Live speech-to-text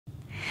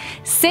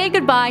Say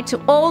goodbye to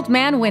old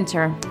man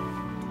winter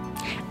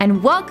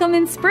and welcome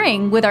in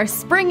spring with our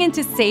Spring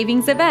into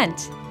Savings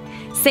event.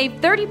 Save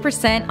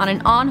 30% on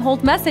an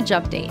on-hold message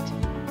update.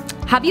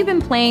 Have you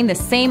been playing the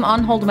same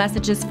on-hold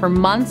messages for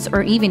months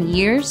or even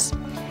years?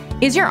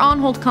 Is your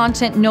on-hold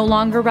content no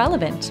longer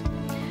relevant?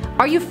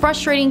 Are you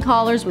frustrating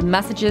callers with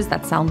messages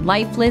that sound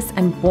lifeless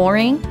and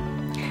boring?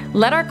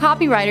 Let our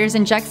copywriters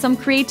inject some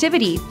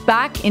creativity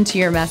back into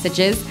your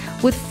messages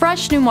with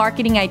fresh new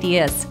marketing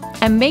ideas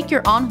and make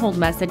your on-hold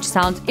message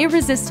sound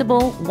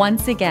irresistible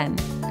once again.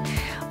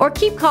 Or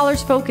keep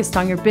callers focused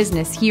on your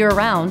business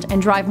year-round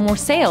and drive more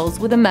sales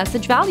with a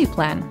message value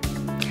plan.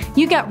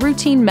 You get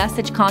routine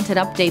message content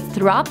updates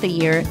throughout the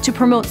year to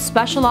promote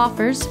special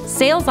offers,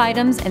 sales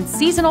items, and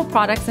seasonal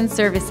products and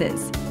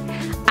services.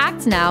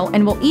 Act now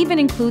and we'll even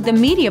include the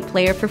media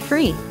player for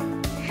free.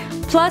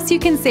 Plus, you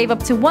can save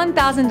up to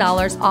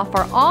 $1,000 off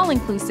our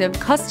all-inclusive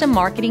custom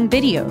marketing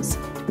videos,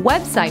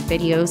 website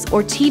videos,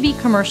 or TV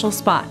commercial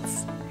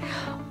spots.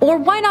 Or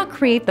why not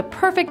create the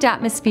perfect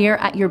atmosphere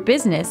at your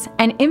business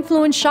and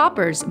influence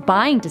shoppers'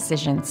 buying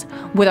decisions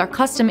with our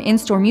custom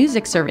in-store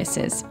music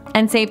services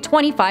and save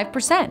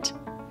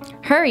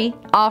 25%? Hurry,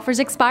 offers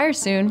expire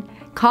soon.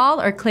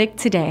 Call or click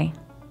today.